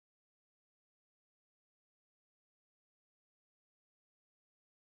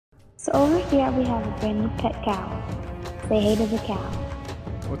So over here we have a brand new pet cow. Say hey to the cow.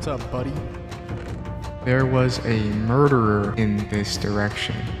 What's up, buddy? There was a murderer in this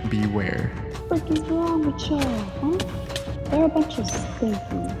direction. Beware. What is wrong with you, huh? They're a bunch of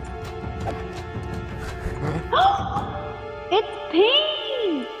stinkies. It's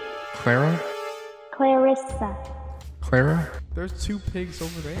pink! Clara? Clarissa. Clara? There's two pigs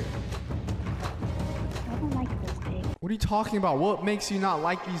over there. I don't like those pigs. What are you talking about? What makes you not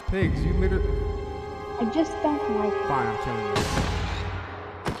like these pigs? You literally... I just don't like them. Fine, I'm killing you.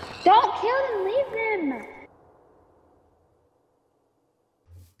 Don't kill them, leave them!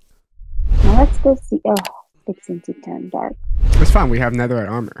 Now let's go see. Oh, fixing to turn dark. It's fine, we have netherite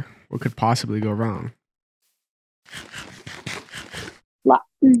armor. What could possibly go wrong?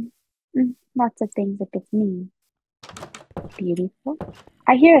 Lots of things if it's me. Beautiful.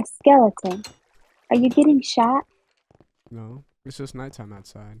 I hear a skeleton. Are you getting shot? No, it's just nighttime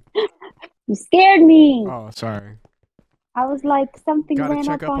outside. You scared me! Oh, sorry. I was like, something Gotta ran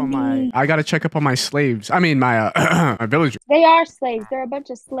check up up on on me. I gotta check up on my slaves. I mean, my my villagers. They are slaves. They're a bunch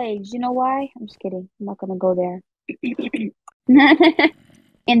of slaves. You know why? I'm just kidding. I'm not gonna go there.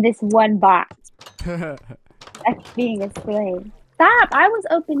 In this one box. That's being a slave. Stop! I was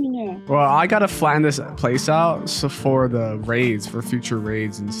opening it. Well, I gotta flatten this place out so for the raids, for future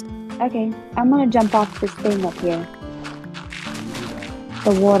raids and stuff. Okay, I'm gonna jump off this thing up here.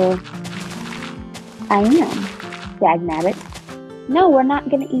 The water. I am. Dagnabbit. No, we're not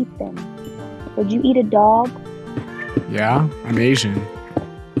gonna eat them. Would you eat a dog? Yeah, I'm Asian.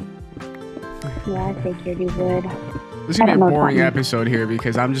 Yeah, I figured you would. This is gonna be a boring means. episode here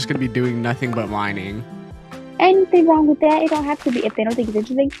because I'm just gonna be doing nothing but mining. Anything wrong with that? It don't have to be. If they don't think it's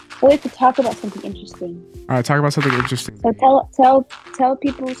interesting, we have to talk about something interesting. All right, talk about something interesting. So tell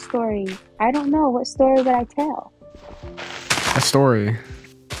people a story. I don't know. What story would I tell? A story.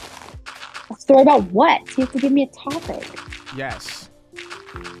 A story about what? You have to give me a topic. Yes.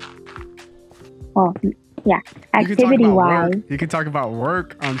 Well, yeah. Activity-wise. You can talk about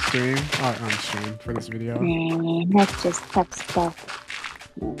work on stream. On stream for this video. Man, that's just tough stuff.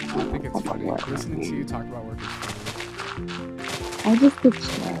 I think it's funny. Listening to you talk about work is funny. I just get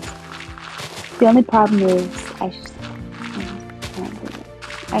stressed. The only problem is I just can't do it.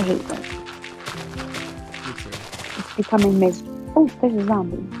 I hate work. Me too. It's becoming miserable. Oh, there's a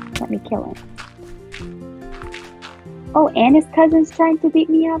zombie. Let me kill him. Oh, and his cousin's trying to beat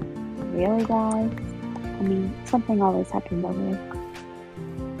me up? Really, guys? I mean, something always happens over there.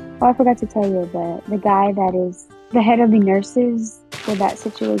 Oh, I forgot to tell you, the guy that is the head of the nurses for that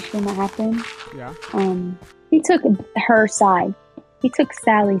situation that happened. Yeah. He took her side. He took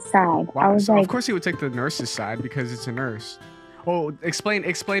Sally's side. Wow. I was So like, of course he would take the nurse's side because it's a nurse. Oh, explain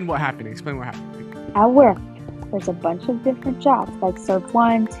what happened. Explain what happened. I work. There's a bunch of different jobs, like serve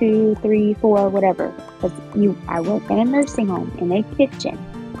 1, 2, 3, 4, whatever. I work in a nursing home, in a kitchen.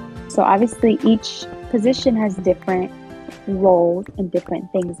 So obviously each position has different roles and different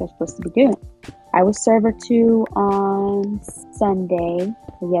things they're supposed to be doing. I was server 2 on Sunday,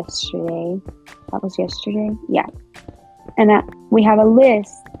 yesterday. That was yesterday? Yeah. And we have a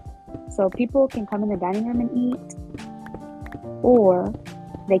list. So people can come in the dining room and eat, or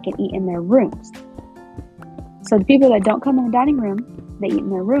they can eat in their rooms. So the people that don't come in the dining room, they eat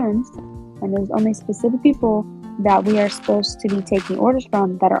in their rooms, and there's only specific people that we are supposed to be taking orders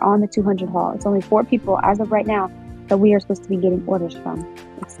from that are on the 200 hall. It's only 4 people as of right now that we are supposed to be getting orders from.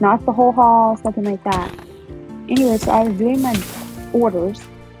 It's not the whole hall, it's nothing like that. Anyway, so I was doing my orders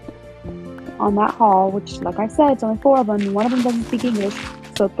on that hall, which, like I said, it's only 4 of them, and 1 of them doesn't speak English.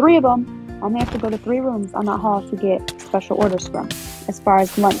 So 3 of them only have to go to 3 rooms on that hall to get special orders from, as far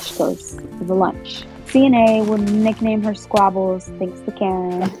as lunch goes, the lunch. CNA would nickname her Squabbles, thanks to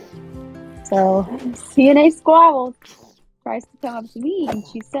Karen. So CNA Squabbles tries to come up to me and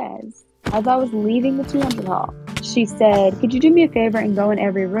she says, as I was leaving the 200 hall, she said, could you do me a favor and go in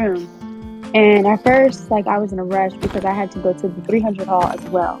every room? And at first, like, I was in a rush because I had to go to the 300 hall as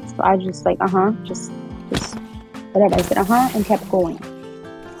well. So I just like, just whatever. I said, and kept going.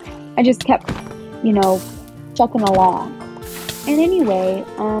 I just kept, chucking along. And anyway,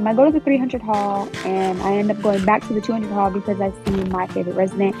 I go to the 300 hall and I end up going back to the 200 hall because I see my favorite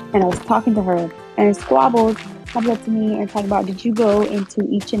resident and I was talking to her, and Squabbles comes up to me and talking about, did you go into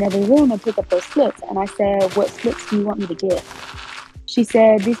each and every room and pick up those slips? And I said, what slips do you want me to get? She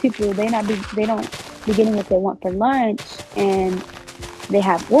said, these people, they don't be getting what they want for lunch and they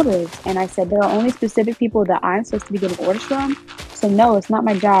have orders. And I said, there are only specific people that I'm supposed to be getting orders from. So no, it's not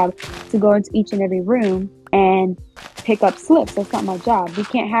my job to go into each and every room and pick up slips. That's not my job. We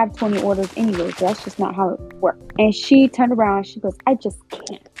can't have 20 orders anyway, so that's just not how it works. And she turned around and she goes, I just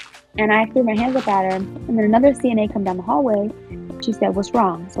can't. And I threw my hands up at her, and then another CNA come down the hallway. She said, "What's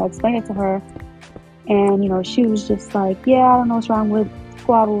wrong?" So I explained it to her, and she was just like, "Yeah, I don't know what's wrong with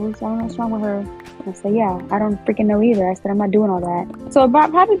Squabbles. I don't know what's wrong with her." I said, "Yeah, I don't freaking know either." I said, "I'm not doing all that." So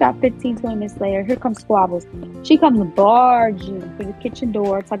probably about 15, 20 minutes later, here comes Squabbles. She comes barging through the kitchen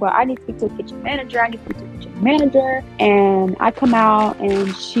door. It's like, "Well, I need to speak to a kitchen manager. I need to speak to a kitchen manager." And I come out, and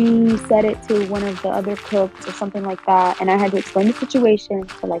she said it to one of the other cooks or something like that. And I had to explain the situation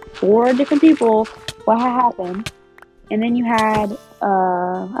to like 4 different people, what had happened. And then you had,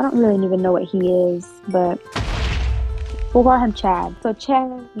 I don't really even know what he is, but we'll call him Chad. So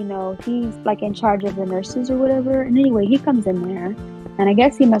Chad, he's like in charge of the nurses or whatever. And anyway, he comes in there, and I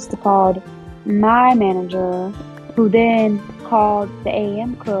guess he must have called my manager, who then called the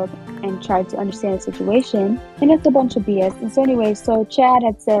AM cook and tried to understand the situation. And it's a bunch of BS. And so anyway, so Chad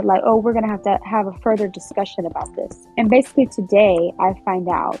had said like, "Oh, we're going to have a further discussion about this." And basically today I find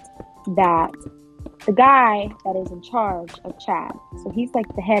out that the guy that is in charge of Chad, so he's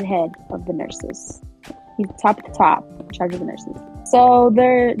like the head of the nurses. He's top at the top, in charge of the nurses. So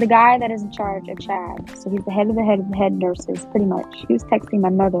the guy that is in charge of Chad, so he's the head of the head nurses, pretty much. He was texting my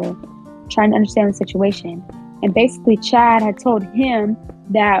mother, trying to understand the situation. And basically Chad had told him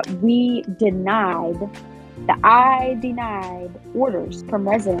that I denied orders from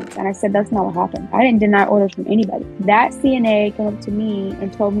residents. And I said, that's not what happened. I didn't deny orders from anybody. That CNA came up to me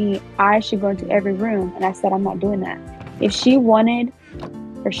and told me I should go into every room. And I said, I'm not doing that. If she wanted,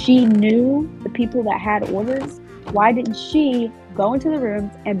 or she knew the people that had orders, why didn't she go into the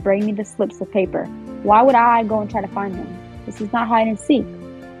rooms and bring me the slips of paper? Why would I go and try to find them? This is not hide and seek.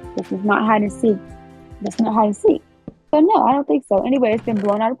 This is not hide and seek. That's not hide and seek. So no, I don't think so. Anyway, it's been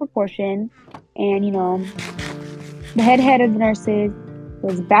blown out of proportion. And, the head of the nurses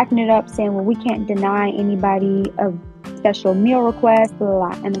was backing it up, saying, well, we can't deny anybody a special meal request, blah, blah,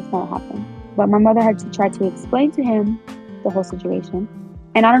 blah, and that's not what happened. But my mother had to try to explain to him the whole situation.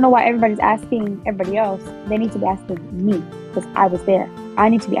 And I don't know why everybody's asking everybody else. They need to be asking me, because I was there. I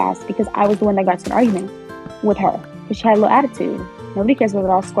need to be asked because I was the one that got into an argument with her, because she had a little attitude. Nobody cares whether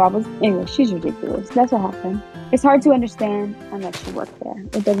it all squabbles. Anyway, she's ridiculous. That's what happened. It's hard to understand unless you work there.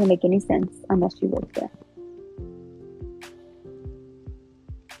 It doesn't make any sense unless you work there.